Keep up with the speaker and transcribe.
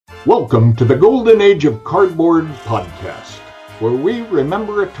Welcome to the Golden Age of Cardboard podcast, where we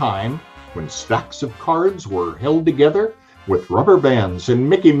remember a time when stacks of cards were held together with rubber bands and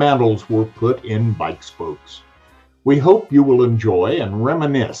Mickey Mantles were put in bike spokes. We hope you will enjoy and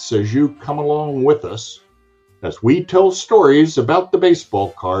reminisce as you come along with us as we tell stories about the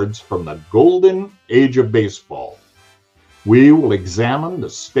baseball cards from the Golden Age of Baseball. We will examine the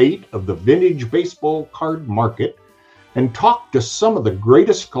state of the vintage baseball card market and talk to some of the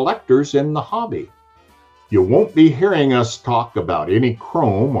greatest collectors in the hobby. You won't be hearing us talk about any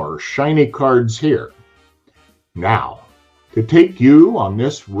chrome or shiny cards here. Now, to take you on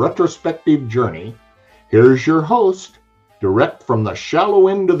this retrospective journey, here's your host, direct from the shallow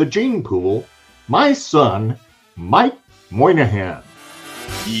end of the gene pool, my son, Mike Moynihan.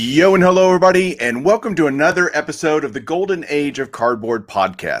 Yo and hello everybody, and welcome to another episode of the Golden Age of Cardboard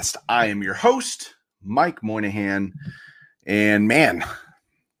podcast. I am your host, Mike Moynihan, and man,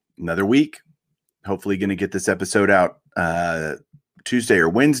 another week. Hopefully going to get this episode out Tuesday or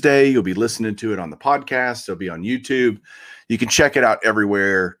Wednesday. You'll be listening to it on the podcast. It'll be on YouTube. You can check it out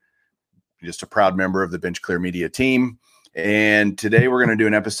everywhere. Just a proud member of the Bench Clear Media team. And today we're going to do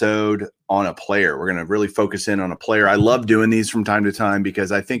an episode on a player. We're going to really focus in on a player. I love doing these from time to time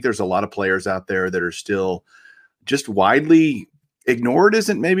because I think there's a lot of players out there that are still just widely ignored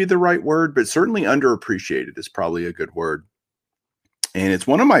isn't maybe the right word, but certainly underappreciated is probably a good word. And it's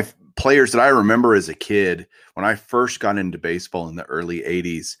one of my players that I remember as a kid when I first got into baseball in the early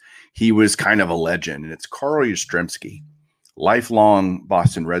 80s. He was kind of a legend, and it's Carl Yastrzemski, lifelong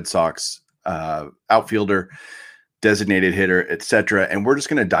Boston Red Sox outfielder, designated hitter, etc. And we're just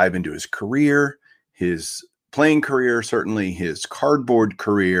going to dive into his career, his playing career, certainly his cardboard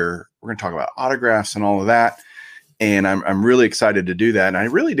career. We're going to talk about autographs and all of that. And I'm really excited to do that. And I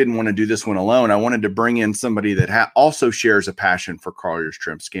really didn't want to do this one alone. I wanted to bring in somebody that also shares a passion for Carl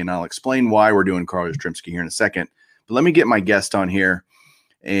Yastrzemski. And I'll explain why we're doing Carl Yastrzemski here in a second. But let me get my guest on here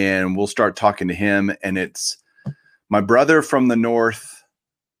and we'll start talking to him. And it's my brother from the North,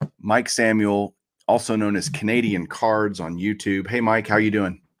 Mike Samuel, also known as Canadian Cards on YouTube. Hey, Mike, how you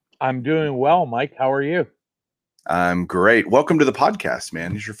doing? I'm doing well, Mike. How are you? I'm great. Welcome to the podcast,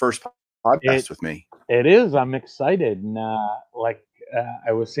 man. It's your first podcast with me. It is. I'm excited. And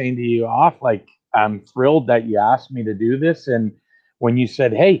I was saying to you off, I'm thrilled that you asked me to do this. And when you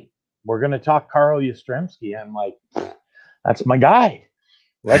said, hey, we're going to talk Carl Yastrzemski, I'm like, that's my guy.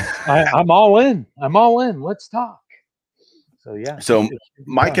 I'm all in. I'm all in. Let's talk. So, yeah. So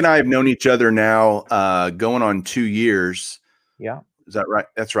Mike and I have known each other now going on 2 years. Yeah. Is that right?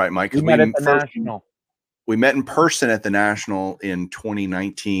 That's right, Mike. We met at the National. We met in person at the National in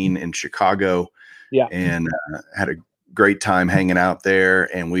 2019 in Chicago. Yeah. And had a great time hanging out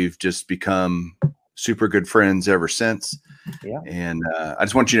there. And we've just become super good friends ever since. Yeah. And I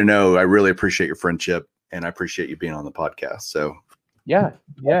just want you to know I really appreciate your friendship and I appreciate you being on the podcast. So, yeah.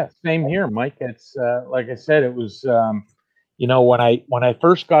 Same here, Mike. It's like I said, it was, when I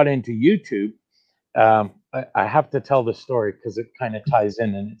first got into YouTube, I have to tell the story because it kind of ties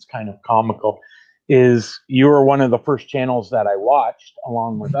in and it's kind of comical. Is you were one of the first channels that I watched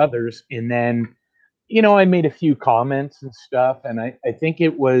along with others. And then, I made a few comments and stuff. And I think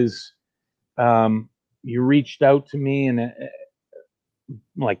it was, you reached out to me and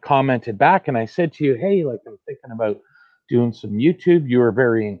commented back. And I said to you, hey, I'm thinking about doing some YouTube. You were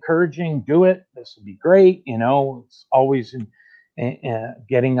very encouraging. Do it. This would be great. It's always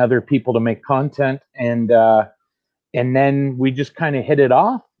getting other people to make content. And then we just kind of hit it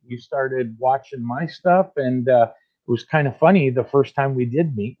off. You started watching my stuff, and it was kind of funny. The first time we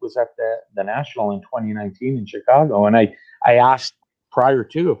did meet was at the National in 2019 in Chicago, and I asked prior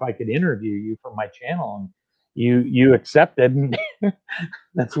to if I could interview you for my channel, and you accepted, and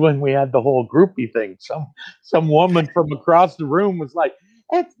that's when we had the whole groupie thing. Some woman from across the room was like,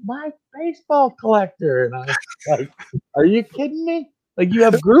 "It's my baseball collector," and I was like, "Are you kidding me? You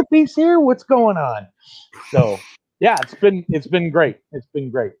have groupies here? What's going on?" So. Yeah, it's been great. It's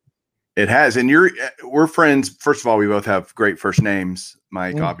been great. It has. And we're friends. First of all, we both have great first names,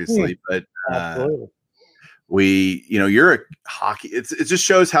 Mike, obviously, but you're a hockey. It just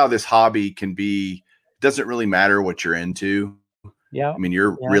shows how this hobby can be, doesn't really matter what you're into. Yeah. I mean,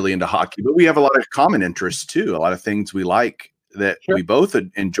 you're really into hockey, but we have a lot of common interests too. A lot of things we like that we both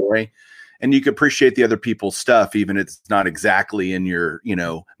enjoy. And you can appreciate the other people's stuff, even if it's not exactly in your,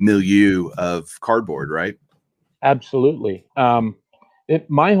 milieu of cardboard, right? Absolutely.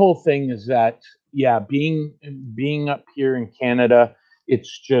 My whole thing is that, being up here in Canada,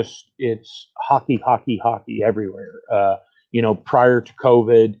 it's hockey everywhere. Prior to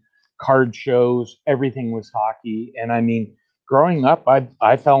COVID, card shows, everything was hockey. And I mean, growing up,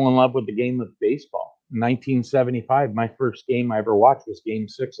 I fell in love with the game of baseball. In 1975, my first game I ever watched was Game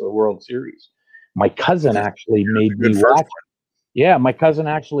 6 of the World Series. My cousin actually made me watch it. Yeah, my cousin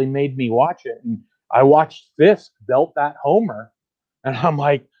actually made me watch it. And I watched Fisk belt that homer. And I'm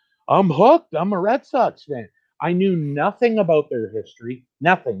like, I'm hooked. I'm a Red Sox fan. I knew nothing about their history.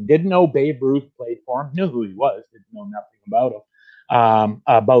 Nothing. Didn't know Babe Ruth played for him. Knew who he was. Didn't know nothing about him,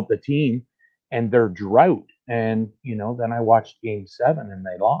 about the team and their drought. And, then I watched Game 7 and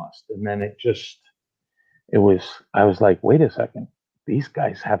they lost. And then I was like, wait a second. These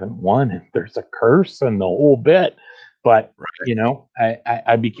guys haven't won. And there's a curse and the whole bit. But,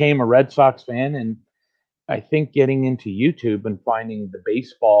 I became a Red Sox fan. And I think getting into YouTube and finding the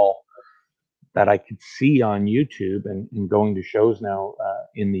baseball that I could see on YouTube and going to shows now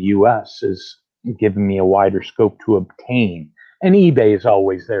in the U.S. is giving me a wider scope to obtain. And eBay is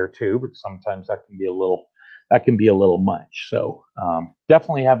always there too, but sometimes that can be a little much. So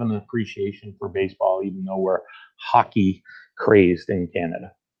definitely have an appreciation for baseball, even though we're hockey crazed in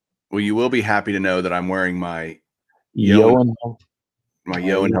Canada. Well, you will be happy to know that I'm wearing my Yo and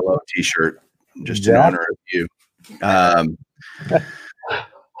Hello T-shirt, just in honor of you.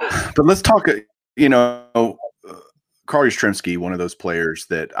 But let's talk, Carl Yastrzemski, one of those players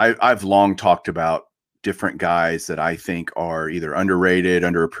that I've long talked about, different guys that I think are either underrated,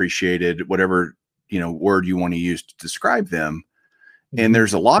 underappreciated, whatever, word you want to use to describe them. And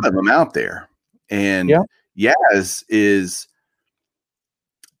there's a lot of them out there. And Yaz is,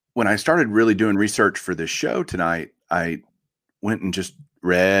 when I started really doing research for this show tonight, I went and just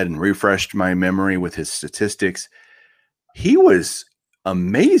read and refreshed my memory with his statistics. He was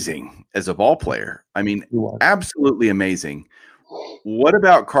amazing as a ball player. I mean, absolutely amazing. What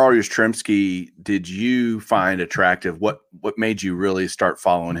about Carl Yastrzemski did you find attractive? What made you really start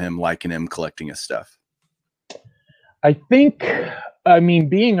following him, liking him, collecting his stuff? I think,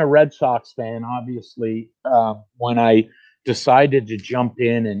 being a Red Sox fan, obviously, when I decided to jump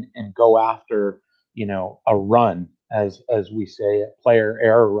in and go after, a run, as we say, a player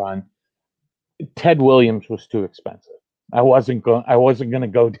era run, Ted Williams was too expensive. I wasn't going to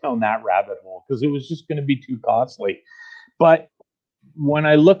go down that rabbit hole because it was just going to be too costly. But when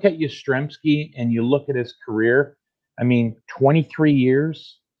I look at Yastrzemski and you look at his career, 23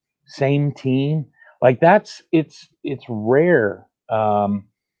 years, same team, like it's rare.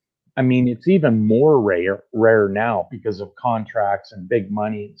 It's even more rare now because of contracts and big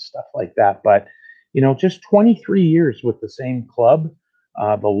money and stuff like that. But, just 23 years with the same club,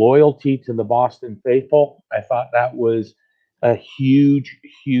 the loyalty to the Boston faithful, I thought that was a huge,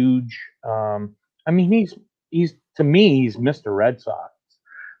 he's to me, he's Mr. Red Sox.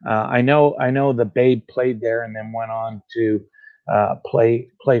 I know the Babe played there and then went on to play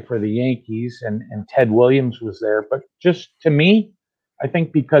for the Yankees, and Ted Williams was there. But just to me, I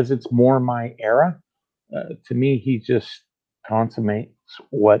think because it's more my era, to me, he just consummates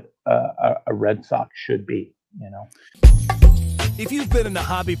what a Red Sox should be, If you've been in the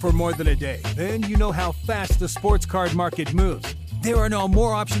hobby for more than a day, then you know how fast the sports card market moves. There are now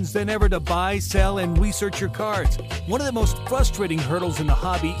more options than ever to buy, sell, and research your cards. One of the most frustrating hurdles in the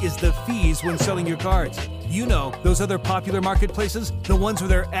hobby is the fees when selling your cards. Those other popular marketplaces, the ones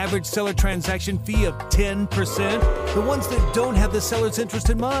with their average seller transaction fee of 10%, the ones that don't have the seller's interest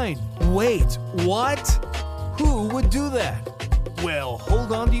in mind. Wait, what? Who would do that? Well,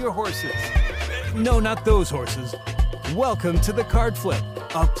 hold on to your horses. No, not those horses. Welcome to the Card Flip,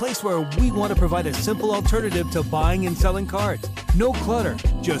 a place where we want to provide a simple alternative to buying and selling cards. No clutter,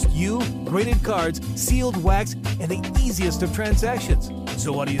 just you, graded cards, sealed wax, and the easiest of transactions.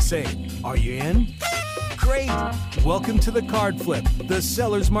 So what do you say? Are you in? Great! Welcome to the Card Flip, the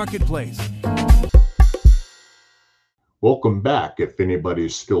seller's marketplace. Welcome back, if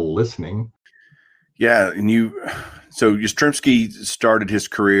anybody's still listening. Yeah, so Yastrzemski started his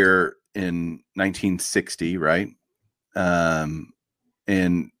career in 1960, right? And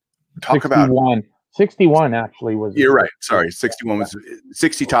talk 61 actually was. You're right. Sorry. 61 was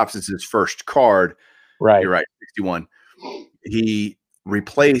 60 Topps is his first card. Right. You're right. 61. He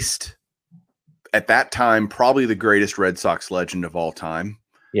replaced at that time, probably the greatest Red Sox legend of all time.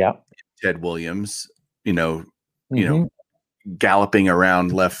 Yeah. Ted Williams, galloping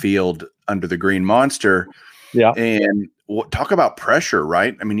around left field under the green monster. Yeah. And talk about pressure,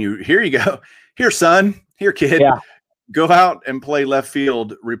 right? Here you go. Here, son. Here, kid. Yeah. Go out and play left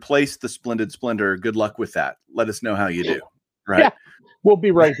field. Replace the Splendid Splendor. Good luck with that. Let us know how you do. Right. Yeah. We'll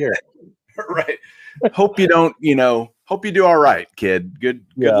be right here. Right. Hope you don't, hope you do all right, kid. Good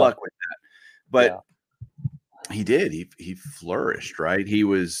luck with that. But he did. He flourished, right? He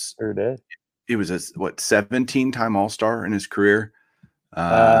was. Sure did. he was a 17-time All-Star in his career.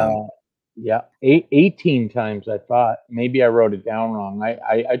 Yeah, 18 times. I thought maybe I wrote it down wrong.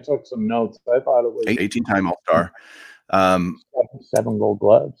 I took some notes. I thought it was 18-time All-Star. 7 Gold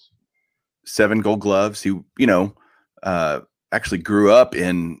Gloves. 7 Gold Gloves. He, actually grew up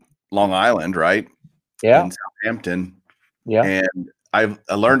in Long Island, right? Yeah. In Southampton. Yeah. And I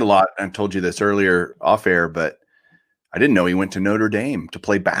learned a lot. I told you this earlier off air, but I didn't know he went to Notre Dame to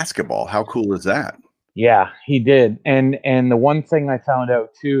play basketball. How cool is that? Yeah, he did. And the one thing I found out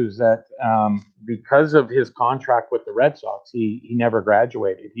too is that because of his contract with the Red Sox, he never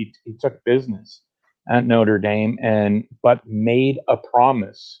graduated. He took business at Notre Dame but made a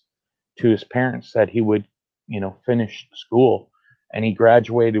promise to his parents that he would, finish school. And he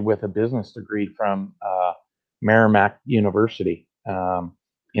graduated with a business degree from Merrimack University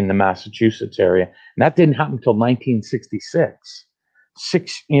in the Massachusetts area. And that didn't happen until 1966.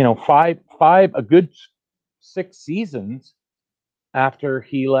 A good 6 seasons after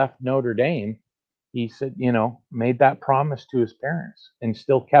he left Notre Dame, he said, made that promise to his parents and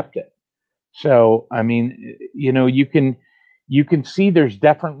still kept it. So, I mean, you can see there's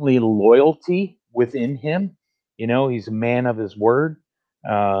definitely loyalty within him. He's a man of his word.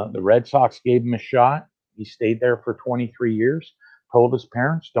 The Red Sox gave him a shot. He stayed there for 23 years, told his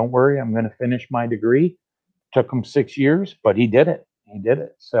parents, don't worry, I'm going to finish my degree. Took him 6 years, but he did it.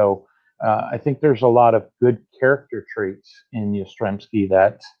 So I think there's a lot of good character traits in Yastrzemski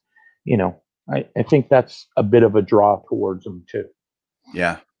that, I think that's a bit of a draw towards him too.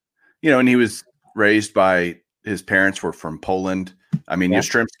 Yeah. And he was raised by, his parents were from Poland. I mean,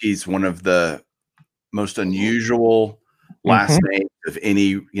 Yastrzemski's one of the most unusual last names of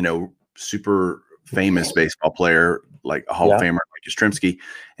any, super famous baseball player, like a Hall of Famer like Yastrzemski.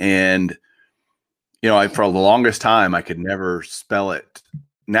 And, for the longest time, I could never spell it.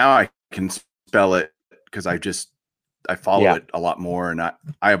 Now I can spell it because I follow it a lot more. And I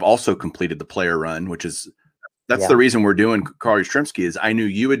have also completed the player run, that's the reason we're doing Carl Yastrzemski is I knew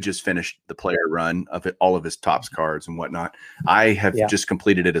you had just finished the player run of it, all of his Topps cards and whatnot. I have just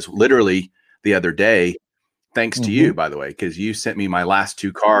completed it as literally the other day, thanks to you, by the way, because you sent me my last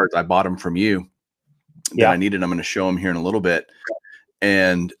 2 cards. I bought them from you that I needed. I'm going to show them here in a little bit.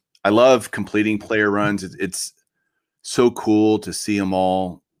 And I love completing player runs. It's so cool to see them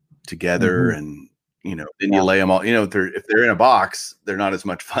all together and, then you lay them all, if they're in a box, they're not as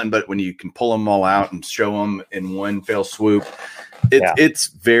much fun, but when you can pull them all out and show them in one fell swoop, it's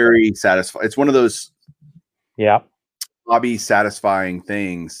very satisfying. It's one of those hobby satisfying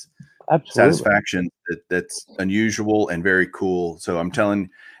things. Absolutely. Satisfaction that's unusual and very cool. So I'm telling,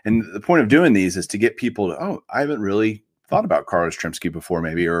 and the point of doing these is to get people to, I haven't really thought about Carl Yastrzemski before,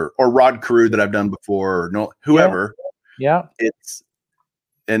 maybe, or Rod Carew that I've done before, or whoever. Yeah. It's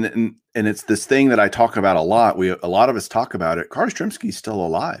and it's this thing that I talk about a lot. A lot of us talk about it. Carl Yastrzemski's still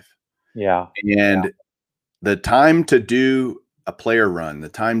alive. Yeah. And the time to do a player run, the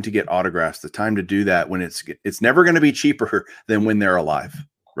time to get autographs, the time to do that when it's never going to be cheaper than when they're alive.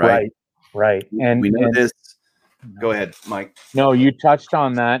 Right. And we know this. Go ahead, Mike. No, you touched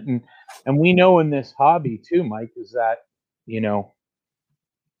on that. And we know in this hobby too, Mike, is that,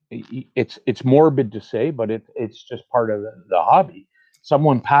 it's morbid to say, but it's just part of the hobby.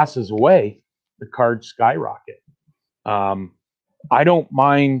 Someone passes away, the cards skyrocket. I don't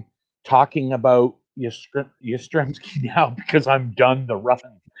mind talking about Yastrzemski now because I'm done the run.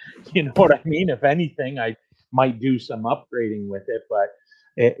 You know what I mean? If anything, I might do some upgrading with it, but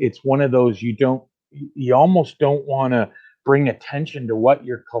it's one of those you almost don't want to bring attention to what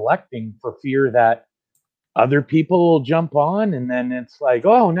you're collecting for fear that other people will jump on, and then it's like,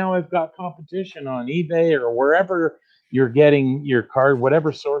 oh, now I've got competition on eBay or wherever you're getting your card,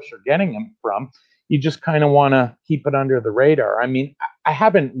 whatever source you're getting them from. You just kind of want to keep it under the radar. I mean, I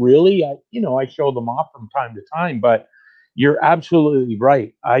haven't really, I show them off from time to time, but you're absolutely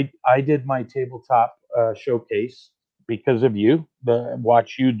right. I did my tabletop showcase because of you,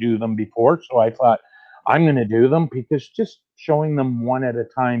 watch you do them before. So I thought I'm going to do them because just showing them one at a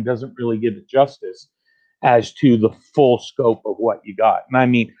time doesn't really give it justice as to the full scope of what you got. And I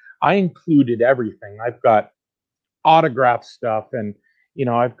mean, I included everything. I've got autograph stuff, and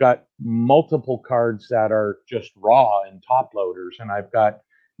I've got multiple cards that are just raw and top loaders, and I've got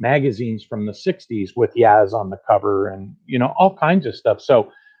magazines from the 60s with Yaz on the cover, and all kinds of stuff.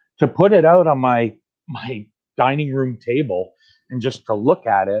 So to put it out on my dining room table and just to look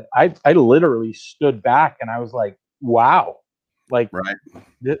at it, I literally stood back and I was like, wow, like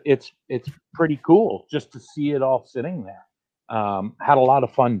it's pretty cool just to see it all sitting there. Had a lot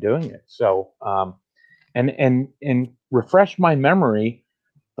of fun doing it. So and refresh my memory.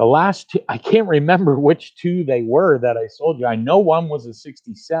 The last two, I can't remember which two they were that I sold you. I know one was a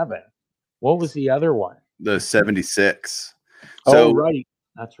 67. What was the other one? The 76. Oh, So right.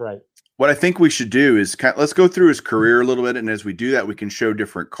 That's right. what I think we should do is let's go through his career a little bit. And as we do that, we can show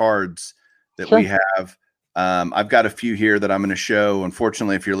different cards that we have. I've got a few here that I'm going to show.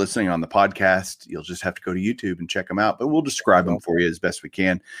 Unfortunately, if you're listening on the podcast, you'll just have to go to YouTube and check them out, but we'll describe them for you as best we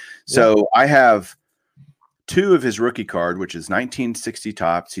can. So I have two of his rookie card, which is 1960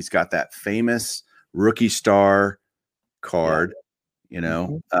 Topps. He's got that famous rookie star card, you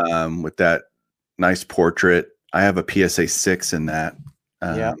know, with that nice portrait. I have a PSA 6 in that.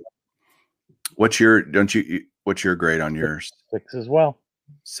 What's your grade on yours? 6 as well.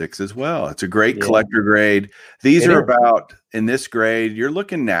 6 as well. It's a great collector grade. These are about, in this grade, you're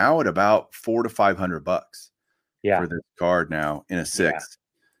looking now at about $400 to $500 for this card now in a 6.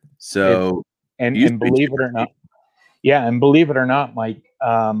 So, and believe it or not, Mike,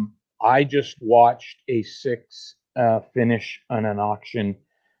 I just watched a 6 finish on an auction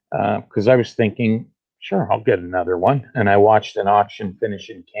because I was thinking, sure, I'll get another one. And I watched an auction finish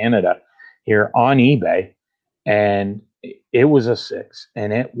in Canada here on eBay, and it was a 6,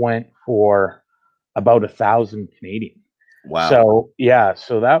 and it went for about 1,000 Canadian. Wow. So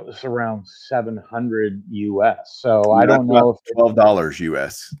so that was around $700 US. So I don't know if $12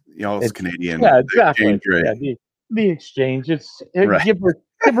 US. You know, it's Canadian. Yeah, exactly. The exchange, right. give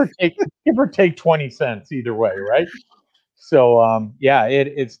or take 20 cents either way, right? So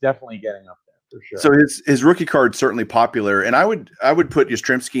it's definitely getting up there for sure. So his rookie card's certainly popular, and I would put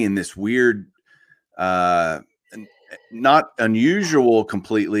Yastrzemski in this weird, not unusual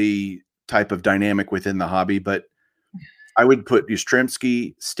completely type of dynamic within the hobby, but I would put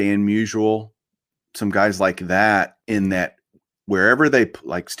Yastrzemski, Stan Musial, some guys like that in that wherever they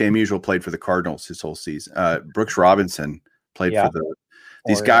like. Stan Musial played for the Cardinals his whole season. Brooks Robinson played for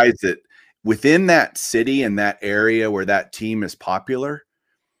these guys that within that city and that area where that team is popular.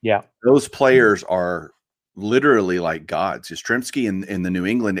 Yeah, those players are literally like gods. Yastrzemski in the New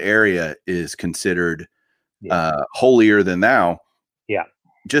England area is considered holier than thou. Yeah.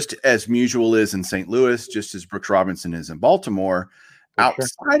 Just as Musial is in St. Louis, just as Brooks Robinson is in Baltimore.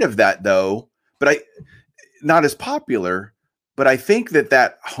 Outside of that, though, not as popular, but I think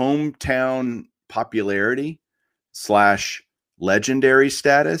that hometown popularity / legendary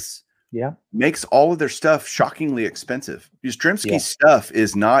status makes all of their stuff shockingly expensive. Yastrzemski's stuff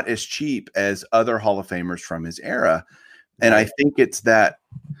is not as cheap as other Hall of Famers from his era. And I think it's that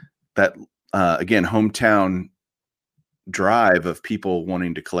again, hometown drive of people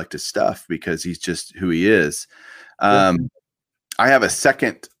wanting to collect his stuff because he's just who he is. I have a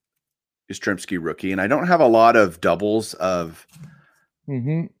second Yastrzemski rookie, and I don't have a lot of doubles of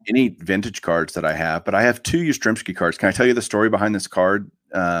any vintage cards that I have, but I have 2 Yastrzemski cards. Can I tell you the story behind this card?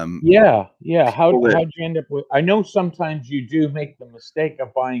 How'd you end up with? I know sometimes you do make the mistake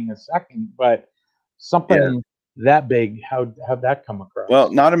of buying a second, but something that big, how'd that come across?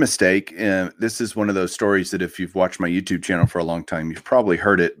 Well, not a mistake. This is one of those stories that if you've watched my YouTube channel for a long time, you've probably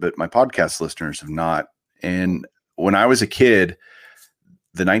heard it, but my podcast listeners have not. And when I was a kid,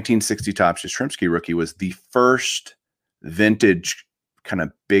 the 1960 Topps Yastrzemski rookie was the first vintage kind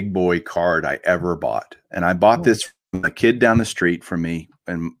of big boy card I ever bought. And I bought this from a kid down the street from me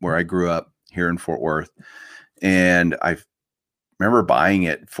and where I grew up here in Fort Worth. And I remember buying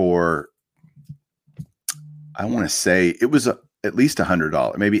it for, I want to say it was at least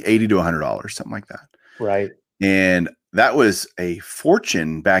 $100, maybe $80 to $100, something like that. Right. And that was a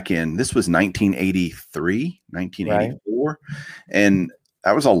fortune back in, this was 1983, 1984. And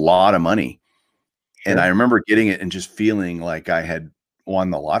that was a lot of money. Sure. And I remember getting it and just feeling like I had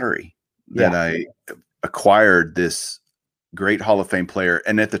won the lottery, that I acquired this great Hall of Fame player.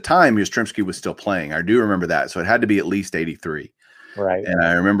 And at the time, Yastrzemski was still playing. I do remember that. So it had to be at least 83. Right. And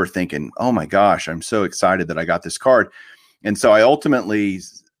I remember thinking, oh my gosh, I'm so excited that I got this card. And so I ultimately,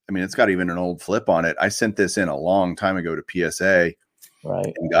 it's got even an old flip on it. I sent this in a long time ago to PSA.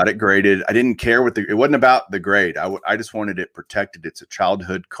 Right. And got it graded. I didn't care it wasn't about the grade. I just wanted it protected. It's a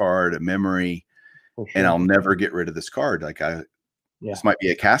childhood card, a memory, and I'll never get rid of this card. This might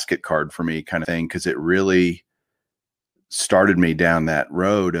be a casket card for me kind of thing. Cause it really started me down that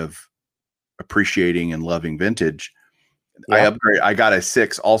road of appreciating and loving vintage. I got a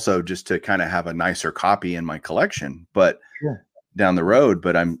 6 also just to kind of have a nicer copy in my collection, but down the road,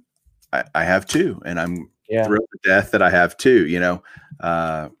 but I have 2 and I'm thrilled to death that I have 2,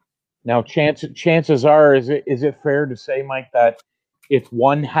 now chances are, is it fair to say, Mike, that if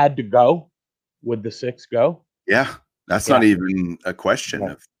one had to go, would the 6 go? Yeah. That's not even a question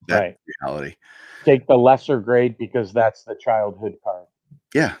of that reality. Take the lesser grade because that's the childhood card.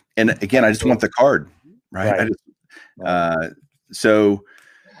 Yeah. And again, I just want the card, right? I just, so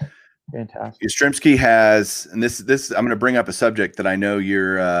fantastic. Yastrzemski has, and this I'm going to bring up a subject that I know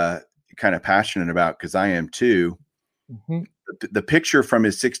you're kind of passionate about, because I am too. Mm-hmm. The picture from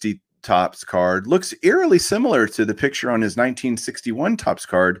his 60 Topps card looks eerily similar to the picture on his 1961 Topps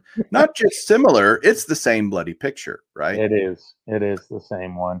card. Not just similar, it's the same bloody picture, right? It is the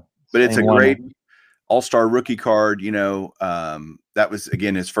same one. But it's a great all-star rookie card. That was,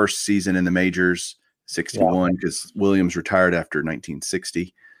 again, his first season in the majors, 61, because Williams retired after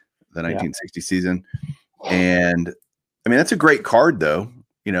 1960, the 1960 season. And I mean, that's a great card, though.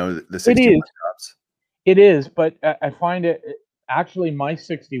 The 61 Topps. It is, but I find it actually, my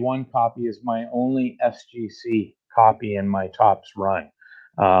 61 copy is my only SGC copy in my Topps run.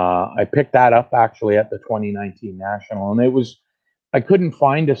 I picked that up actually at the 2019 National, and I couldn't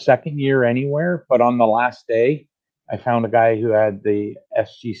find a second year anywhere, but on the last day, I found a guy who had the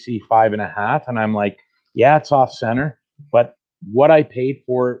SGC 5.5, and I'm like, yeah, it's off center, but what I paid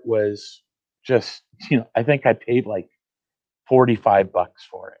for it was just, I think I paid like $45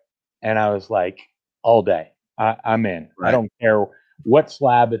 for it, and I was like, all day. I'm in. Right. I don't care what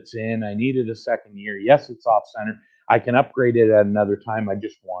slab it's in. I needed a second year. Yes, it's off center. I can upgrade it at another time. I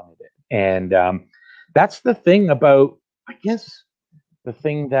just wanted it. And that's the thing about, I guess, the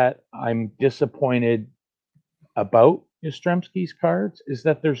thing that I'm disappointed about Yastrzemski's cards is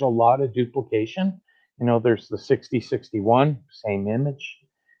that there's a lot of duplication. There's the 60-61, same image.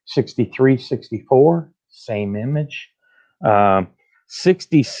 63-64, same image.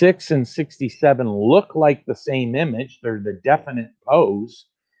 66 and 67 look like the same image. They're the definite pose,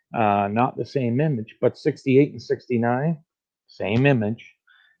 not the same image. But 68 and 69, same image.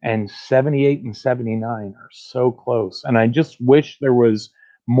 And 78 and 79 are so close. And I just wish there was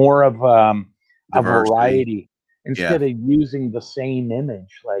more of a variety instead of using the same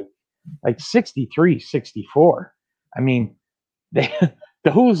image, like 63, 64. I mean, it's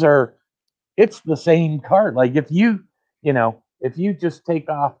the same card. Like if you just take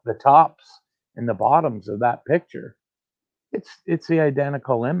off the tops and the bottoms of that picture, it's the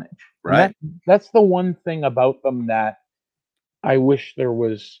identical image. Right. That's the one thing about them that I wish there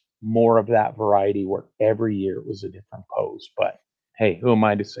was more of that variety, where every year it was a different pose. But hey, who am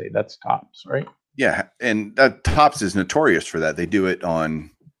I to say? That's Topps, right? Yeah, and Topps is notorious for that. They do it on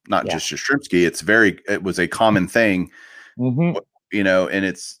not just Yastrzemski. It was a common thing, and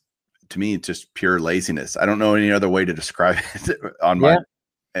to me, it's just pure laziness. I don't know any other way to describe it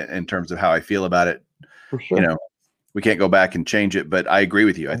in terms of how I feel about it. For sure. We can't go back and change it, but I agree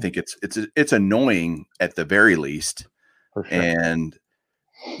with you. I think it's annoying at the very least, for sure. And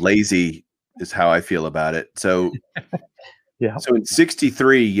lazy is how I feel about it. So, So in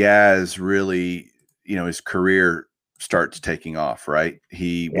 63, Yaz really, his career starts taking off, right?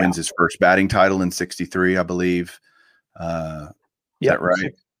 He wins his first batting title in 63, I believe. Is that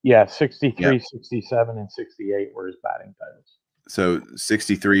right? Yeah, 63, 67, and 68 were his batting titles. So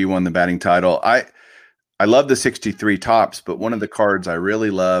 63, he won the batting title. I love the 63 Topps, but one of the cards I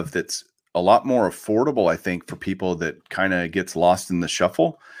really love that's a lot more affordable, I think, for people that kind of gets lost in the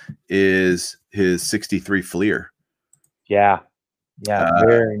shuffle is his 63 Fleer. Yeah,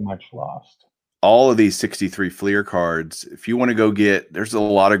 very much lost. All of these 63 Fleer cards, if you want to go there's a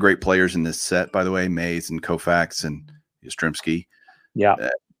lot of great players in this set, by the way, Mays and Koufax and Yastrzemski. Yeah.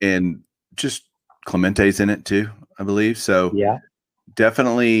 And just Clemente's in it too, I believe. So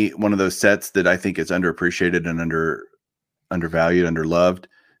definitely one of those sets that I think is underappreciated and undervalued, underloved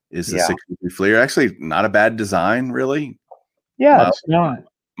is the 63 Fleer. Actually, not a bad design, really. Yeah, it's not.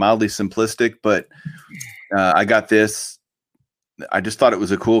 Mildly simplistic, but I got this. I just thought it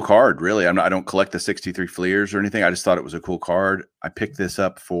was a cool card, really. I don't collect the 63 Fleers or anything. I just thought it was a cool card. I picked this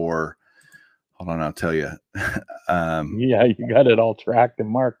up for, hold on, I'll tell you. You got it all tracked and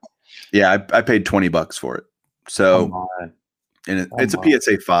marked. Yeah, I paid $20 for it. So, and it's a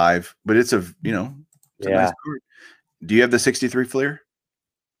PSA 5, but it's a nice card. Do you have the 63 Fleer?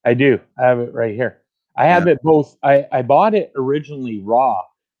 I do. I have it right here. I have it both. I bought it originally raw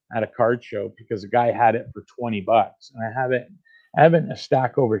at a card show because a guy had it for $20, and I have it in a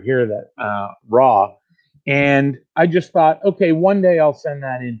stack over here that raw. And I just thought, okay, one day I'll send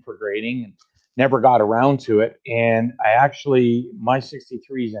that in for grading, and never got around to it. And my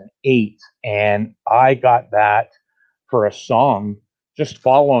 63 is an 8, and I got that for a song. Just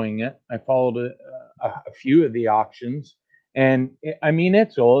following it, I followed a few of the auctions, and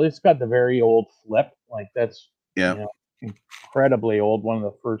it's old. It's got the very old flip, like that's incredibly old. One of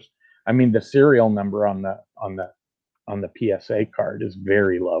the first. The serial number on the PSA card is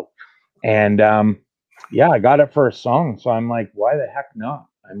very low, and yeah, I got it for a song, so I'm like, why the heck not?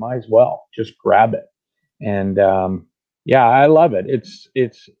 I might as well just grab it. And yeah, I love it.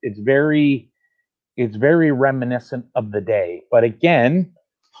 It's very reminiscent of the day. But again,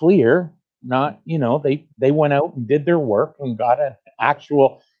 Fleer, not, they went out and did their work and got an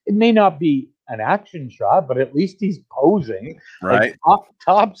actual. It may not be an action shot, but at least he's posing. Right. Like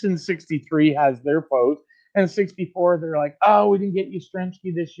Thompson 63 has their pose, and 64 they're like, oh, we didn't get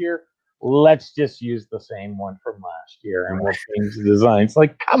Yastrzemski this year. Let's just use the same one from last year, and we'll change the design. It's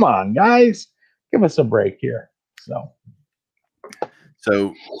like, come on, guys, give us a break here.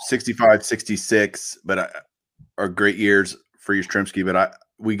 So 65, 66, but are great years for Yastrzemski, but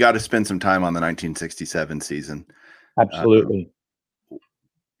we got to spend some time on the 1967 season. Absolutely.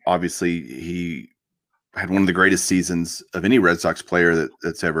 Obviously, he had one of the greatest seasons of any Red Sox player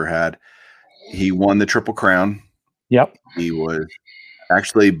that's ever had. He won the Triple Crown. Yep. He was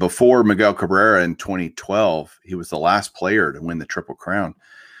actually, before Miguel Cabrera in 2012, he was the last player to win the Triple Crown.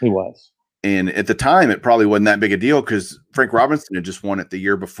 He was. And at the time, it probably wasn't that big a deal because Frank Robinson had just won it the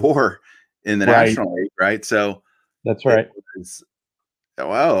year before in the National League, right? So that's right.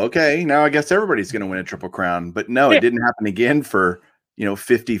 Well, okay, now I guess everybody's going to win a Triple Crown. But no, it didn't happen again for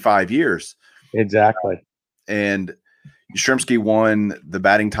 55 years. Exactly. And Yastrzemski won the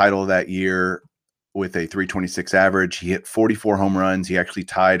batting title that year with a 326 average. He hit 44 home runs. He actually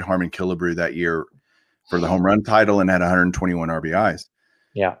tied Harmon Killebrew that year for the home run title and had 121 RBIs.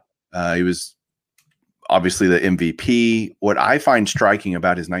 Yeah. He was obviously the MVP. What I find striking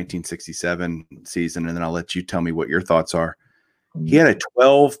about his 1967 season, and then I'll let you tell me what your thoughts are, he had a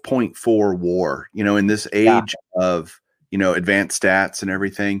 12.4 WAR, in this age of, advanced stats and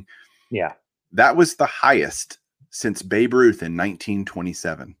everything. Yeah. That was the highest since Babe Ruth in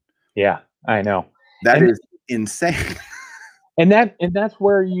 1927. Yeah, I know. That is insane. And that's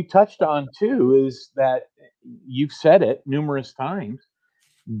where you touched on too, is that you've said it numerous times,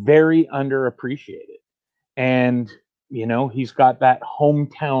 very underappreciated. And, he's got that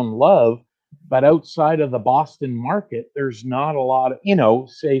hometown love, but outside of the Boston market, there's not a lot of,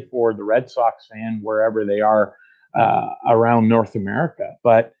 say for the Red Sox fan, wherever they are around North America.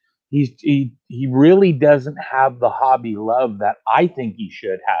 But he really doesn't have the hobby love that I think he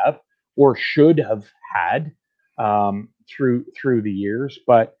should have or should have had through the years.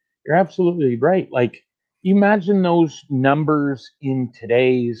 But you're absolutely right. Like, you imagine those numbers in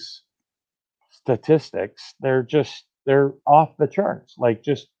today's statistics, they're off the charts. Like,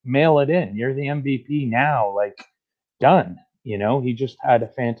 just mail it in. You're the MVP now. Like, done. He just had a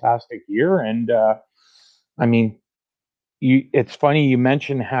fantastic year. And it's funny you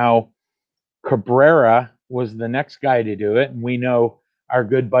mentioned how Cabrera was the next guy to do it, and we know our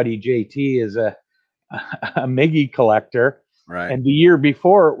good buddy JT is a Miggy collector. Right. And the year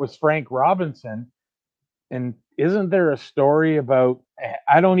before it was Frank Robinson. And isn't there a story about,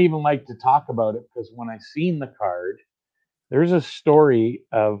 I don't even like to talk about it because when I seen the card, there's a story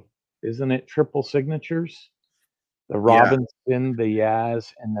of, isn't it triple signatures? The Robinson, the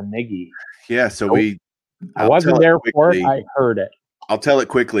Yaz, and the Miggy. Yeah, so I wasn't there for it. I heard it. I'll tell it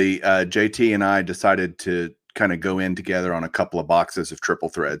quickly. JT and I decided to kind of go in together on a couple of boxes of Triple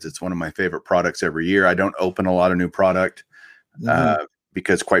Threads. It's one of my favorite products every year. I don't open a lot of new product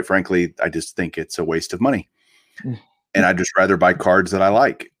because, quite frankly, I just think it's a waste of money. And I'd just rather buy cards that I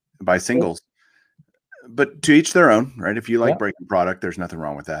like, buy singles. But to each their own, right? If you like breaking product, there's nothing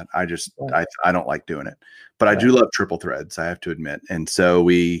wrong with that. I don't like doing it. But I do love Triple Threads, I have to admit. And so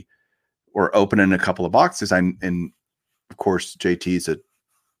we were opening a couple of boxes. And of course, JT's a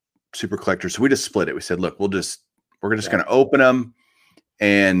super collector. So we just split it. We said, look, we're just going to open them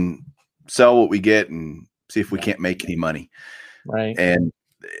and sell what we get and see if we can't make any money. Right. And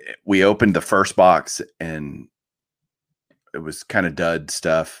we opened the first box and it was kind of dud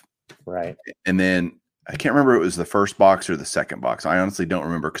stuff. Right. And then I can't remember if it was the first box or the second box. I honestly don't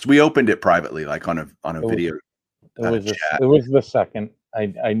remember because we opened it privately, like on a video. It was the second.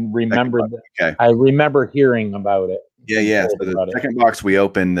 I remember. Okay. I remember hearing about it. Yeah. So the second box we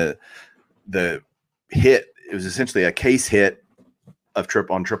opened, the hit. It was essentially a case hit of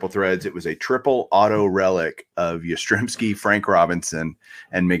Triple Threads. It was a triple auto relic of Yastrzemski, Frank Robinson,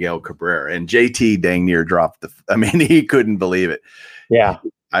 and Miguel Cabrera. And JT dang near dropped he couldn't believe it. Yeah.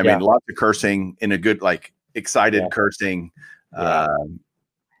 I mean, lots of cursing in a good, excited cursing. Yeah.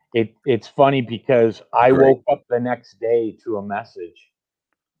 It's funny because I woke up the next day to a message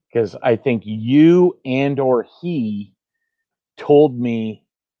because I think you and or he told me,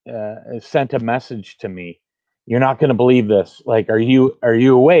 sent a message to me. You're not going to believe this. Like, are you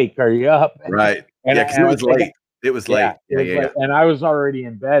awake? Are you up? Right. And because it was late. It was late. Yeah. And I was already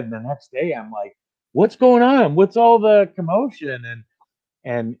in bed. And the next day I'm like, what's going on? What's all the commotion?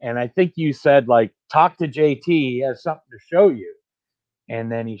 And I think you said, like, talk to JT. He has something to show you.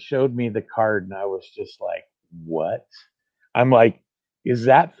 And then he showed me the card, and I was just like, what? I'm like, is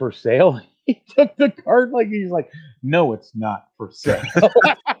that for sale? He took the card like he's like, no, it's not for sale.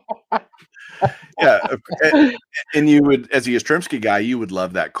 Yeah. And you would, as a Yastrzemski guy, you would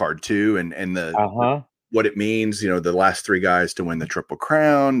love that card too. And the what it means, the last 3 guys to win the Triple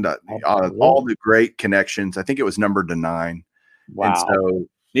Crown, all the great connections. I think it was numbered to 9. Wow. And so,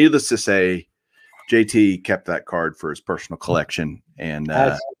 needless to say, JT kept that card for his personal collection, and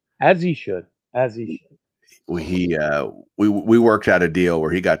as he should. We worked out a deal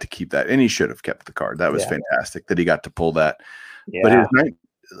where he got to keep that, and he should have kept the card. That was fantastic that he got to pull that. Yeah.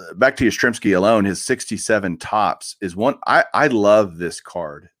 But back to Yastrzemski alone, his 67 Topps is one. I love this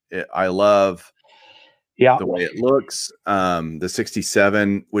card. I love the way it looks. The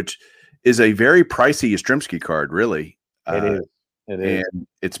 67, which is a very pricey Yastrzemski card, really. It is. And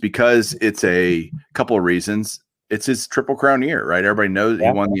it's because it's a couple of reasons. It's his Triple Crown year, right? Everybody knows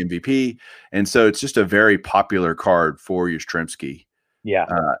he won the MVP. And so it's just a very popular card for Yastrzemski. Yeah.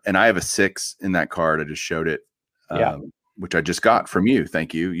 And I have a 6 in that card. I just showed it, which I just got from you.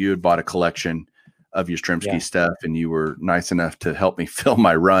 Thank you. You had bought a collection of Yastrzemski stuff, and you were nice enough to help me fill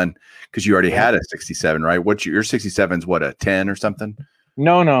my run because you already had a 67, right? Your 67 is what, a 10 or something?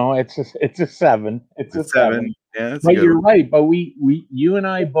 No, it's a 7. It's a 7. Yeah, but you're right. But you and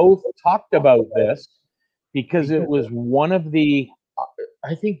I both talked about this because it was one of the.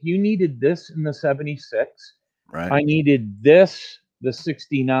 I think you needed this in the 76. Right. I needed this, the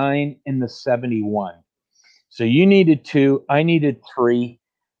 69, and the 71. So you needed 2. I needed 3.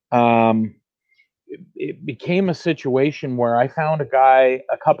 It became a situation where I found a guy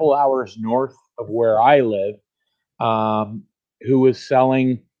a couple hours north of where I live, who was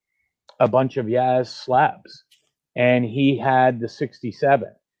selling a bunch of Yaz slabs. And he had the 67.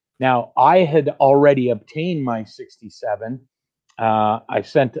 Now, I had already obtained my 67. I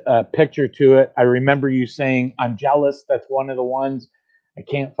sent a picture to it. I remember you saying, I'm jealous. That's one of the ones. I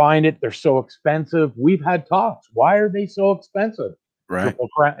can't find it. They're so expensive. We've had talks. Why are they so expensive? Right.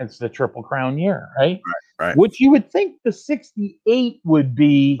 It's the Triple Crown year, right? Right. Which you would think the 68 would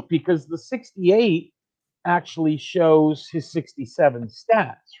be, because the 68 actually shows his 67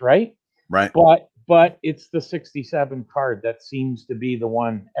 stats, right? Right. But it's the 67 card that seems to be the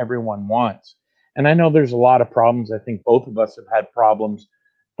one everyone wants. And I know there's a lot of problems. I think both of us have had problems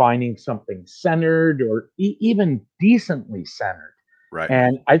finding something centered or even decently centered. Right.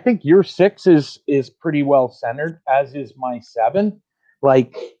 And I think your 6 is pretty well centered, as is my 7.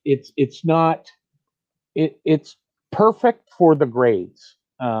 Like it's perfect for the grades,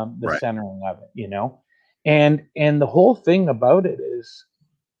 the centering of it, And the whole thing about it is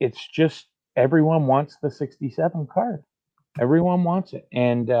it's just everyone wants the 67 card. Everyone wants it.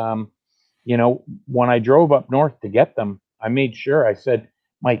 And, when I drove up north to get them, I made sure. I said,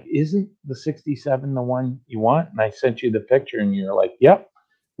 Mike, isn't the 67 the one you want? And I sent you the picture, and you're like, yep,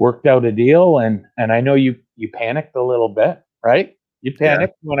 worked out a deal. And I know you panicked a little bit, right? You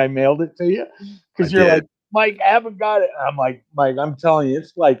panicked when I mailed it to you because you're like, Mike, I haven't got it. I'm like, Mike, I'm telling you,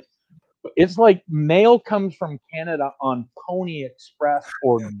 it's like mail comes from Canada on Pony Express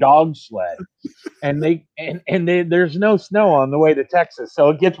or dog sled, and there's no snow on the way to Texas, so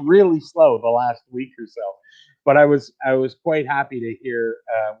it gets really slow the last week or so. But I was quite happy to hear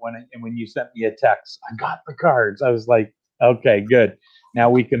when you sent me a text, I got the cards. I was like, okay, good.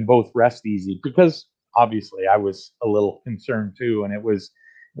 Now we can both rest easy, because obviously I was a little concerned too, and it was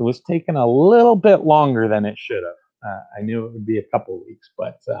taking a little bit longer than it should have. I knew it would be a couple of weeks,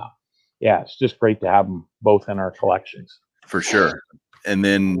 but. Yeah, it's just great to have them both in our collections. For sure. And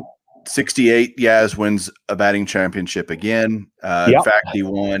then 68, Yaz wins a batting championship again. In fact, he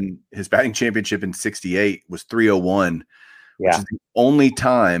won his batting championship in 68 was 301, which is the only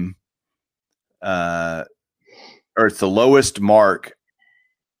time, or it's the lowest mark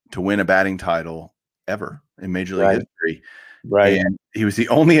to win a batting title ever in Major League history. Right. And he was the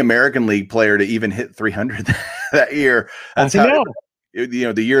only American League player to even hit 300 that year. That's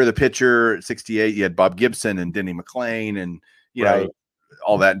the year of the pitcher, 68, you had Bob Gibson and Denny McLain and, know,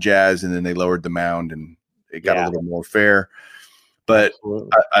 all that jazz. And then they lowered the mound and it got a little more fair. But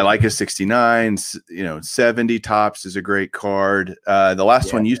I like his 69, 70 Topps is a great card. The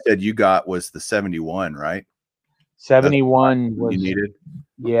last one you said you got was the 71, right? 71 was you needed.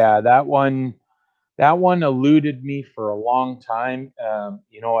 Yeah, that one eluded me for a long time.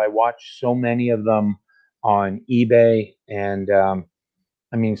 I watched so many of them on eBay, and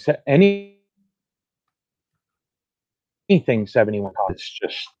anything 71 it's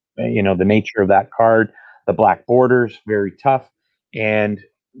just the nature of that card, the black borders, very tough. And,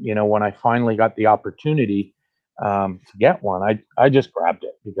 when I finally got the opportunity to get one, I just grabbed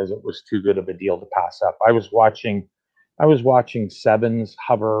it because it was too good of a deal to pass up. I was watching sevens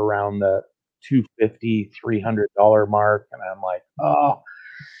hover around the $250, $300 mark. And I'm like, oh,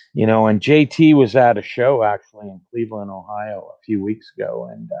 and JT was at a show actually in Cleveland, Ohio a few weeks ago.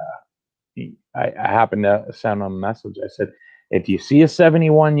 And I happened to send him a message. I said, if you see a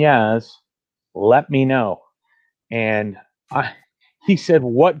 71 Yaz, let me know. And he said,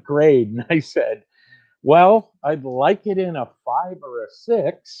 what grade? And I said, well, I'd like it in a 5 or a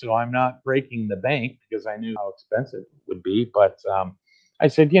 6, so I'm not breaking the bank because I knew how expensive it would be. But I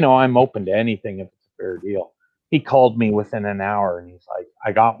said, I'm open to anything if it's a fair deal. He called me within an hour and he's like,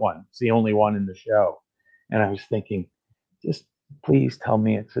 I got one. It's the only one in the show. And I was thinking, just please tell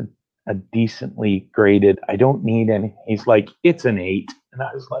me it's a decently graded. I don't need any. He's like, it's an 8. And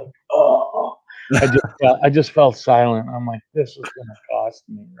I was like, oh, I just fell silent. I'm like, this is going to cost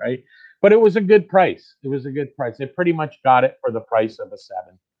me, right? But it was a good price. It was a good price. I pretty much got it for the price of a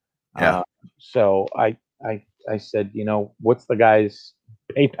 7. Yeah. So I said, what's the guy's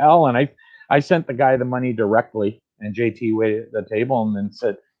PayPal? And I sent the guy the money directly, and JT waited at the table and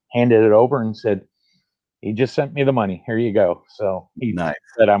then handed it over and said, he just sent me the money. Here you go. So he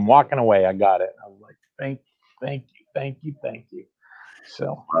said, I'm walking away. I got it. I was like, thank you.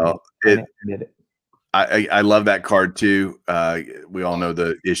 So I did it. I love that card too. We all know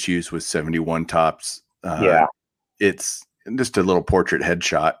the issues with 71 tops. It's just a little portrait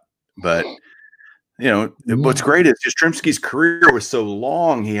headshot, but what's great is Yastrzemski's career was so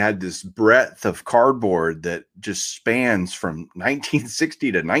long. He had this breadth of cardboard that just spans from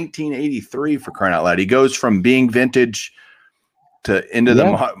 1960 to 1983 for crying out loud. He goes from being vintage to into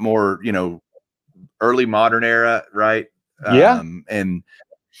the more, early modern era. Right. And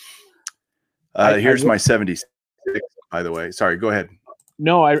here's my 76, by the way. Sorry, go ahead.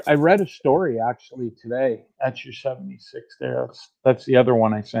 No, I read a story actually today. That's your 76 there. That's the other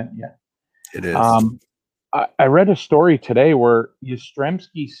one I sent you. It is. I read a story today where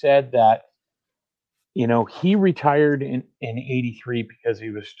Yastrzemski said that, he retired in 83 because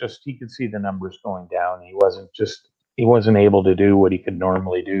he could see the numbers going down. He wasn't able to do what he could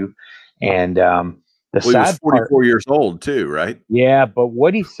normally do. And he was 44 years old too, right? Yeah, but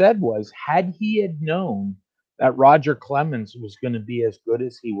what he said was, had he had known that Roger Clemens was going to be as good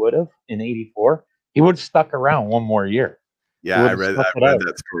as he would have in 84, he would have stuck around one more year. Yeah, I read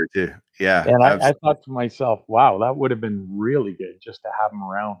that story too. Yeah. And I thought to myself, wow, that would have been really good just to have him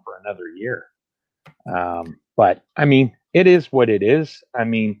around for another year. But I mean, it is what it is. I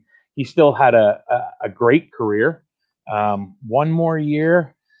mean, he still had a great career. One more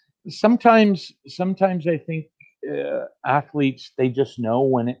year. Sometimes I think athletes, they just know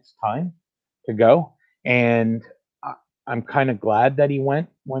when it's time to go. And I'm kind of glad that he went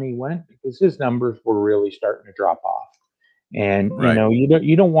when he went, because his numbers were really starting to drop off. And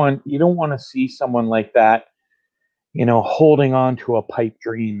you don't want to see someone like that, holding on to a pipe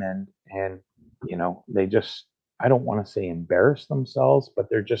dream and they just, I don't want to say embarrass themselves, but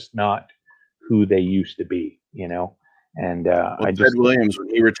they're just not who they used to be, And Ted Williams, when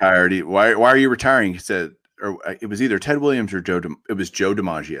he retired, why are you retiring? He said, or it was either Ted Williams or Joe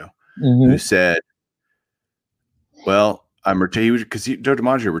DiMaggio, who said, well, I'm retired because Joe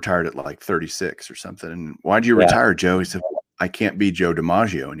DiMaggio retired at like 36 or something. And why'd you retire, Joe? He said, I can't be Joe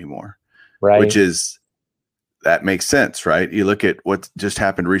DiMaggio anymore. Right. That makes sense, right? You look at what just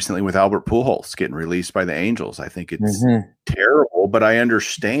happened recently with Albert Pujols getting released by the Angels. I think it's terrible, but I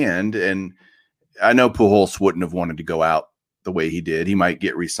understand. And I know Pujols wouldn't have wanted to go out the way he did. He might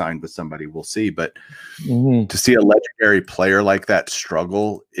get re-signed with somebody. We'll see. But to see a legendary player like that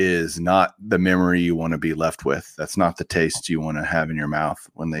struggle is not the memory you want to be left with. That's not the taste you want to have in your mouth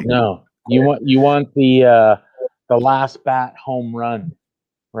when they. No, you want the last bat home run,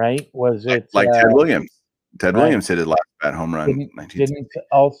 right? Was it like Ted Williams? Ted Williams hit his last bat home run.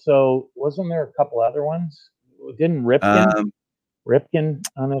 Wasn't there a couple other ones? Didn't Ripken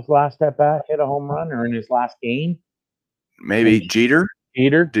on his last at bat hit a home run, or in his last game? Maybe Jeter.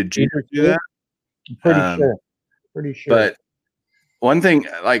 Did Jeter do that? I'm pretty sure. But one thing,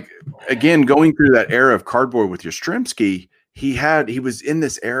 like, again, going through that era of cardboard with Yastrzemski, he was in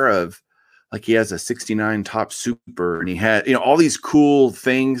this era of, like, he has a 69 Topps Super, and he had, all these cool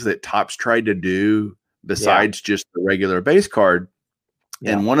things that Topps tried to do besides just the regular base card.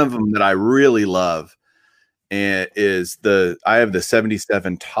 Yeah. And one of them that I really love is I have the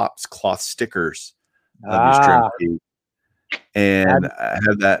 77 Topps cloth stickers of Yastrzemski. And I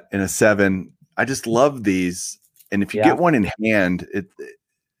have that in a 7. I just love these. And if you get one in hand,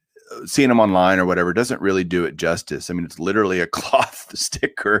 seeing them online or whatever doesn't really do it justice. I mean, it's literally a cloth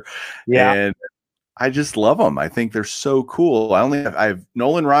sticker, and I just love them. I think they're so cool. I have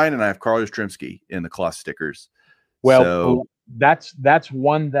Nolan Ryan and I have Carl Yastrzemski in the cloth stickers. Well, so, that's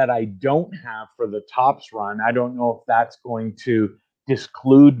one that I don't have for the Topps run. I don't know if that's going to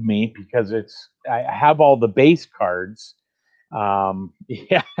disclude me because I have all the base cards.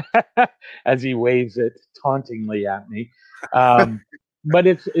 Yeah, as he waves it tauntingly at me. But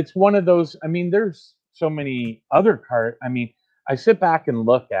it's one of those. I mean, there's so many other cards. I mean, I sit back and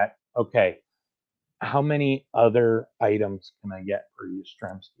look at, okay, how many other items can I get for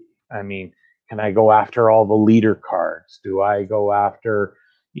Yastrzemski? I mean, can I go after all the leader cards? Do I go after,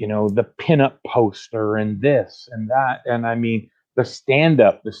 the pinup poster and this and that? And I mean, the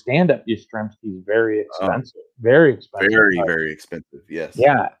stand-up Yastrzemski is very expensive. Very expensive. Very, very expensive. Yes.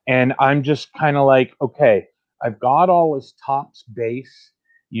 Yeah. And I'm just kind of like, okay, I've got all his Topps base.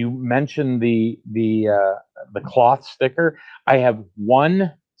 You mentioned the cloth sticker. I have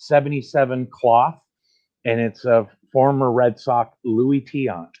 177 cloth, and it's a former Red Sox Louis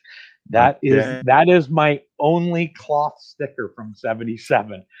Tiant. That is my only cloth sticker from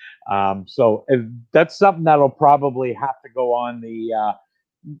 77. So that's something that'll probably have to go on the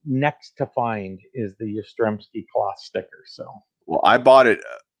next to find is the Yastrzemski cloth sticker. So, well, I bought it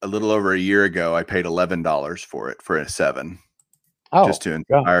a little over a year ago. I paid $11 for it for a 7. Just to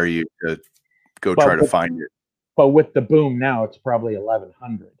inspire you to go try to find it. But with the boom now, it's probably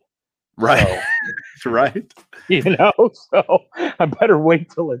 1,100. Right. So, right. So I better wait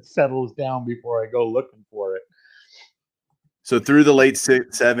till it settles down before I go looking for it. So through the late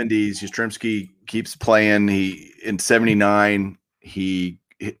 70s, Yastrzemski keeps playing. In 79, he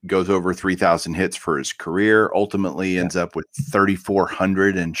goes over 3,000 hits for his career, ultimately ends up with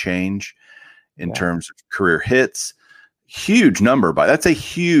 3,400 and change in terms of career hits. Huge number, but that's a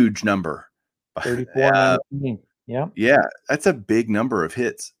huge number. 34. Yeah, that's a big number of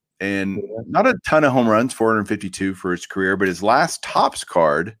hits. And not a ton of home runs, 452 for his career, but his last Topps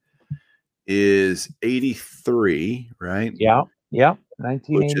card is 83, right? Yeah,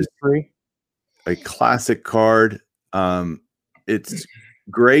 1983. A classic card. It's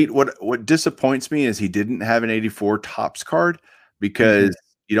great. What disappoints me is he didn't have an 84 Topps card because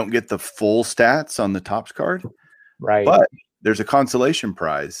you don't get the full stats on the Topps card. Right. But there's a consolation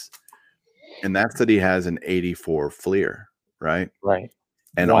prize, and that's that he has an 84 Fleer, right? Right.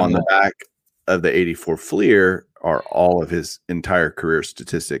 And on the back of the 84 Fleer are all of his entire career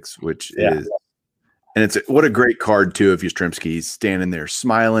statistics, which is, and it's what a great card too. If Yastrzemski, he's standing there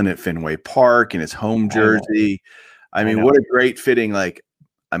smiling at Fenway Park in his home jersey. I mean, what a great fitting, like,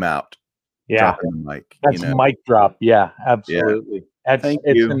 I'm out. Yeah. Mic, that's mic drop. Yeah, absolutely. Yeah.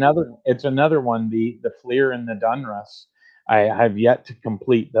 It's another one. The Fleer and the Donruss. I have yet to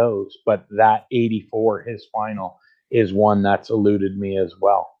complete those, but that 84, his final, is one that's eluded me as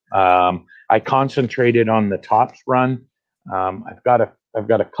well. I concentrated on the Topps run. I've got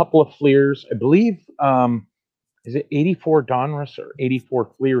a couple of Fleers. I believe is it 84 Donruss or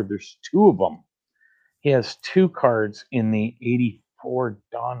 84 Fleer? There's 2 of them. He has 2 cards in the 84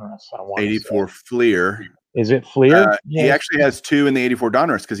 Donruss. I want 84 Fleer. Is it Fleer? He actually has 2 in the 84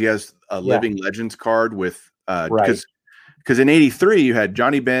 Donruss because he has a Living Legends card with because in 83 you had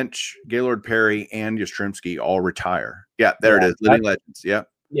Johnny Bench, Gaylord Perry, and Yastrzemski all retire. Yeah, there it is. Living Legends. Yeah.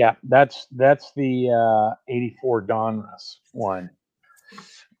 Yeah, that's the 84 Donruss one.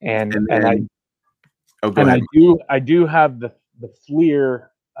 And I do have the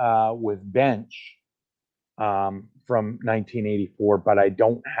Fleer with Bench from 1984, but I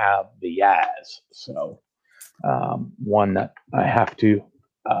don't have the Yaz. So one that I have to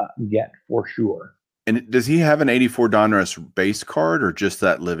get for sure. And does he have an 84 Donruss base card or just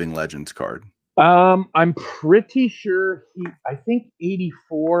that Living Legends card? I'm pretty sure I think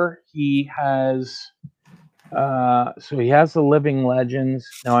 84 he has so he has the Living Legends.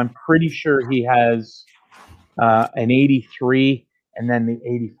 Now I'm pretty sure he has an 83 and then the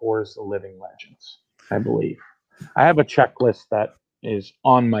 84 is the Living Legends, I believe. I have a checklist that is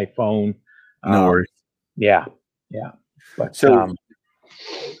on my phone. No worries. Yeah. But so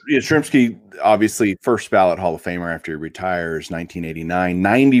Yastrzemski, obviously first ballot Hall of Famer after he retires, 1989,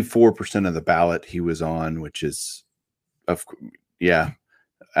 94% of the ballot he was on, which is, absolutely. Yeah.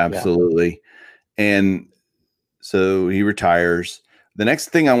 And so he retires. The next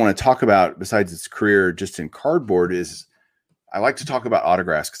thing I want to talk about besides his career just in cardboard is I like to talk about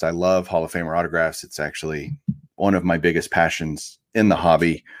autographs because I love Hall of Famer autographs. It's actually one of my biggest passions in the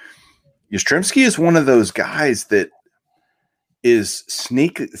hobby. Yastrzemski is one of those guys that is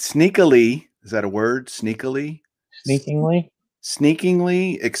sneakily, is that a word? Sneakingly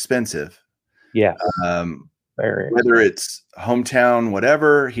sneakingly expensive. Yes. Very whether it's hometown,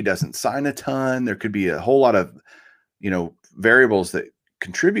 whatever, he doesn't sign a ton. There could be a whole lot of, variables that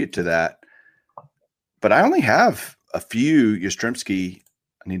contribute to that. But I only have a few Yastrzemski.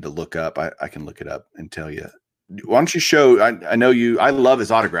 I need to look up. I can look it up and tell you. Why don't you show? I know you. I love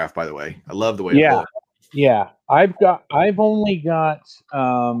his autograph, by the way. I love the way it looks. Yeah. I've only got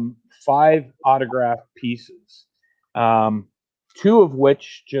 5 autograph pieces. 2 of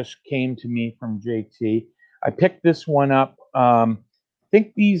which just came to me from JT. I picked this one up. I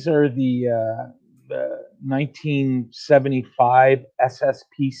think these are the 1975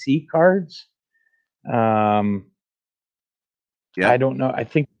 SSPC cards. I don't know. I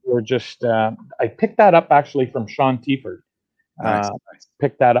think we're just. I picked that up actually from Sean Tiefert. Nice.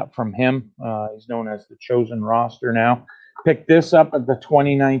 Picked that up from him. He's known as the Chosen Roster now. Picked this up at the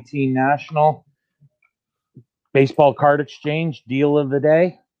 2019 National Baseball Card Exchange deal of the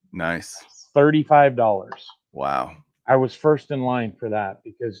day. Nice. $35. Wow. I was first in line for that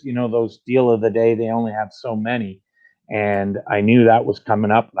because, those deal of the day, they only have so many. And I knew that was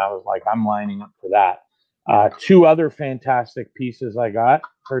coming up. And I was like, I'm lining up for that. 2 other fantastic pieces I got,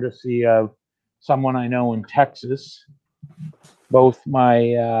 courtesy of someone I know in Texas. Both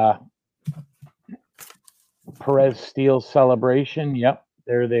my Perez Steel Celebration. Yep,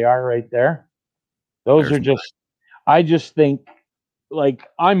 there they are right there. Those are just, I just think, like,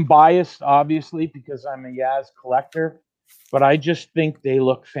 I'm biased, obviously, because I'm a Yaz collector, but I just think they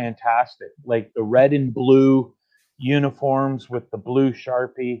look fantastic. Like the red and blue uniforms with the blue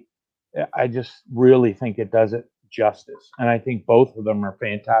Sharpie. I just really think it does it justice. And I think both of them are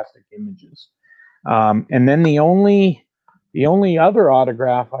fantastic images. And then the only other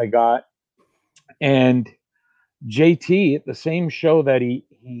autograph I got, and JT at the same show that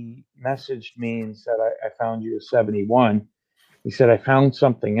he messaged me and said, I found you a 71. He said, I found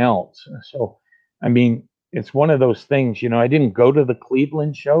something else. So, I mean, it's one of those things, I didn't go to the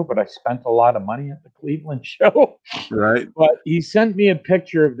Cleveland show, but I spent a lot of money at the Cleveland show. Right. But he sent me a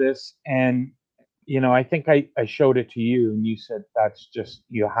picture of this, and, I think I showed it to you, and you said, that's just,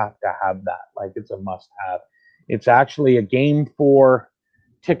 you have to have that. Like, it's a must have. It's actually a Game 4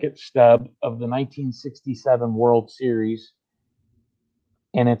 ticket stub of the 1967 World Series,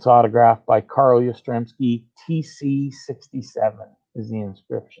 and it's autographed by Carl Yastrzemski. TC67 is the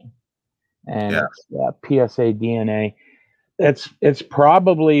inscription, and it's PSA DNA. It's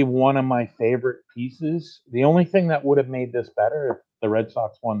probably one of my favorite pieces. The only thing that would have made this better if the Red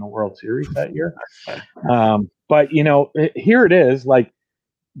Sox won the World Series that year. But here it is, like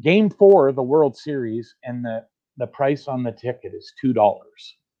Game 4 of the World Series, and the price on the ticket is $2.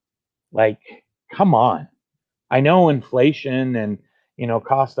 Like, come on. I know inflation and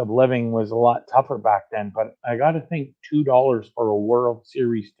cost of living was a lot tougher back then, but I got to think $2 for a World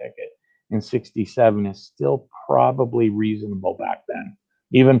Series ticket in 67 is still probably reasonable back then,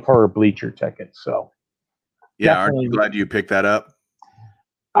 even for a bleacher ticket. So, yeah, aren't you glad you picked that up?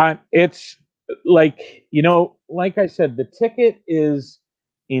 It's like, like I said, the ticket is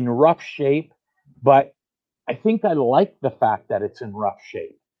in rough shape, but I think I like the fact that it's in rough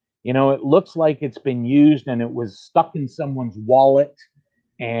shape. It looks like it's been used and it was stuck in someone's wallet,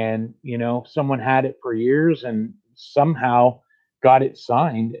 and, someone had it for years and somehow got it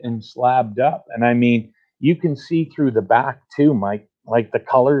signed and slabbed up. And I mean, you can see through the back too, Mike, like the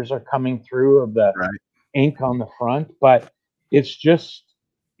colors are coming through of the ink on the front, but it's just,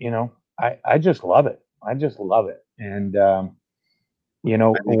 I just love it. I just love it. And,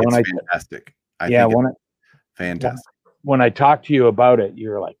 fantastic. Fantastic. When I talked to you about it, you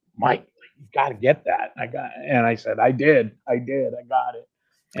were like, Mike, you got to get that. And I said, I did. I got it.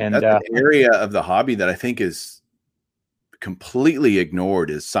 And that's an area of the hobby that I think is completely ignored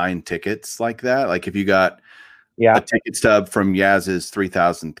is signed tickets like that. Like if you got a ticket stub from Yaz's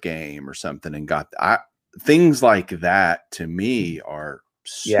 3000th game or something and got things like that, to me are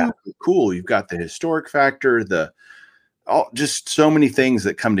super cool. You've got the historic factor, just so many things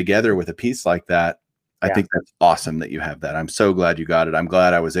that come together with a piece like that. I think that's awesome that you have that. I'm so glad you got it. I'm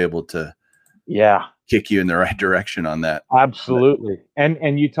glad I was able to kick you in the right direction on that. Absolutely.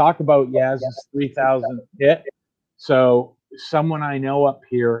 And you talk about Yaz's 3000 hit. So someone I know up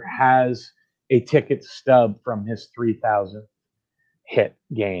here has a ticket stub from his 3000 hit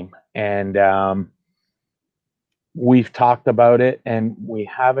game. And we've talked about it and we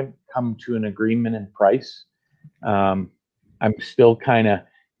haven't come to an agreement in price. I'm still kind of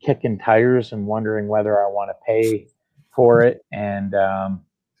kicking tires and wondering whether I want to pay for it. And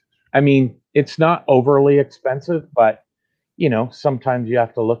I mean, it's not overly expensive, but sometimes you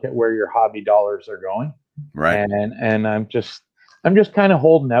have to look at where your hobby dollars are going. Right. And I'm just, I'm just kind of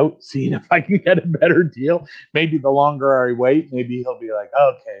holding out, seeing if I can get a better deal. Maybe the longer I wait, maybe he'll be like,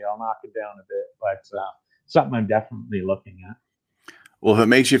 okay, I'll knock it down a bit. But something I'm definitely looking at. Well, if it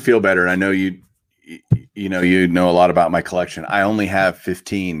makes you feel better, and I know you know a lot about my collection. I only have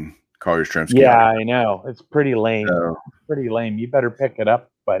 15 Carl Yastrzemski. Yeah, I know. It's pretty lame. So, pretty lame. You better pick it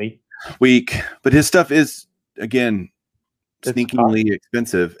up, buddy. Weak, but his stuff is, again, sneakingly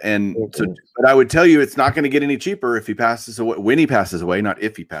expensive. And so, but I would tell you, it's not going to get any cheaper if he passes away. When he passes away, not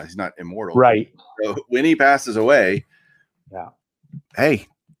if he passes. He's not immortal, right? So when he passes away, yeah. Hey,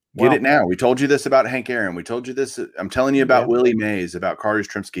 get it now. We told you this about Hank Aaron. We told you this. I'm telling you about Willie Mays, about Carl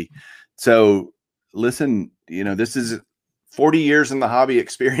Yastrzemski. So listen, this is 40 years in the hobby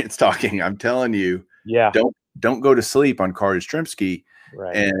experience talking. I'm telling you, don't go to sleep on Carl Yastrzemski.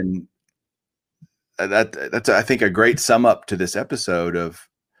 Right. And that's I think a great sum up to this episode of.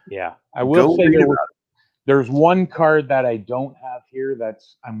 Yeah, I will say there's one card that I don't have here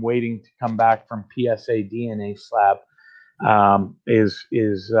that's I'm waiting to come back from PSA DNA Slab. Is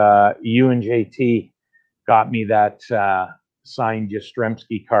you and JT got me that signed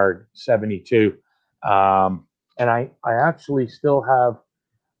Yastrzemski card 72, and I actually still have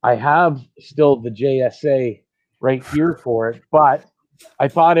the JSA right here for it, but I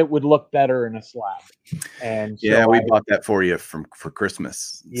thought it would look better in a slab. And so we bought that for you for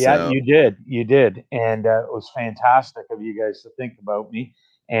Christmas. Yeah, so. you did. And it was fantastic of you guys to think about me.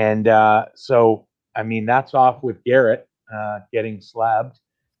 And so, I mean, that's off with Garrett getting slabbed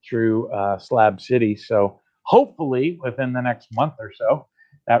through Slab City. So hopefully within the next month or so,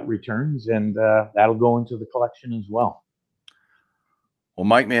 that returns, and that'll go into the collection as well. Well,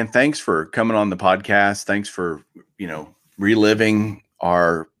 Mike, man, thanks for coming on the podcast. Thanks for, reliving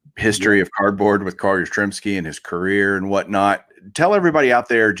our history of cardboard with Carl Yastrzemski and his career and whatnot. Tell everybody out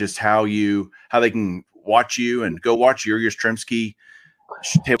there just how they can watch you and go watch your Yastrzemski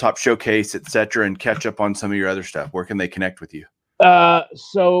tabletop showcase, etc., and catch up on some of your other stuff. Where can they connect with you?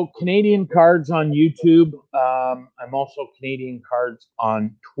 So Canadian Cards on YouTube. I'm also Canadian Cards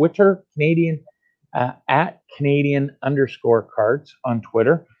on Twitter, at Canadian_cards on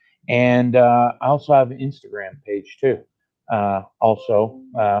Twitter. And I also have an Instagram page too. Also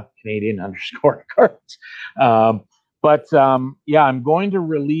Canadian_cards. I'm going to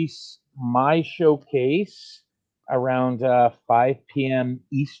release my showcase around 5 p.m.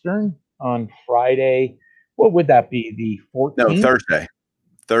 Eastern on Friday. What would that be? The 14th? No, Thursday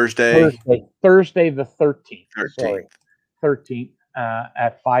the 13th. 13th. Sorry, 13th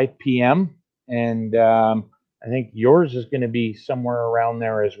at 5 p.m. And I think yours is going to be somewhere around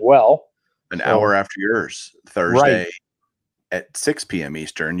there as well. An hour after yours, Thursday at 6 p.m.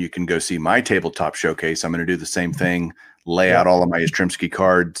 Eastern. You can go see my tabletop showcase. I'm going to do the same thing, lay out all of my Yastrzemski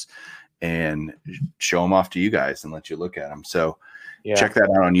cards and show them off to you guys and let you look at them. So check that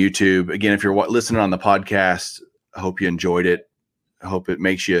out on YouTube. Again, if you're listening on the podcast, I hope you enjoyed it. I hope it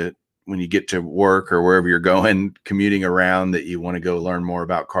makes you, when you get to work or wherever you're going, commuting around, that you want to go learn more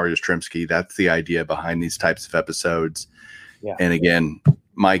about Carl Yastrzemski. That's the idea behind these types of episodes. Yeah. And again,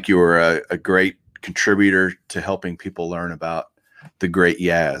 Mike, you were a great contributor to helping people learn about the great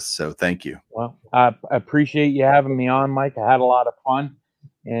Yaz. So thank you. Well, I appreciate you having me on, Mike. I had a lot of fun.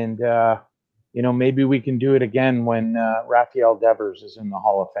 And, maybe we can do it again when Rafael Devers is in the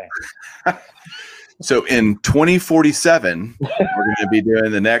Hall of Fame. So in 2047, we're going to be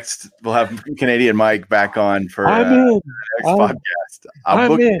doing we'll have Canadian Mike back on for the next podcast. I'll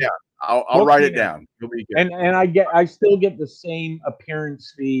book it down. I'll write it down. It'll be good. And I still get the same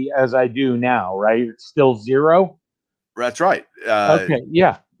appearance fee as I do now, right? It's still $0. That's right. Okay.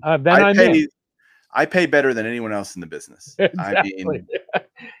 Yeah. Then I pay better than anyone else in the business. Exactly. I mean,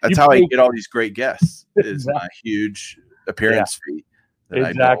 that's how I get all these great guests is my huge appearance fee.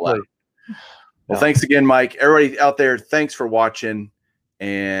 Exactly. Well, thanks again, Mike. Everybody out there, thanks for watching.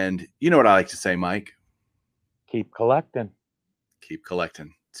 And you know what I like to say, Mike? Keep collecting. Keep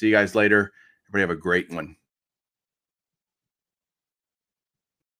collecting. See you guys later. Everybody have a great one.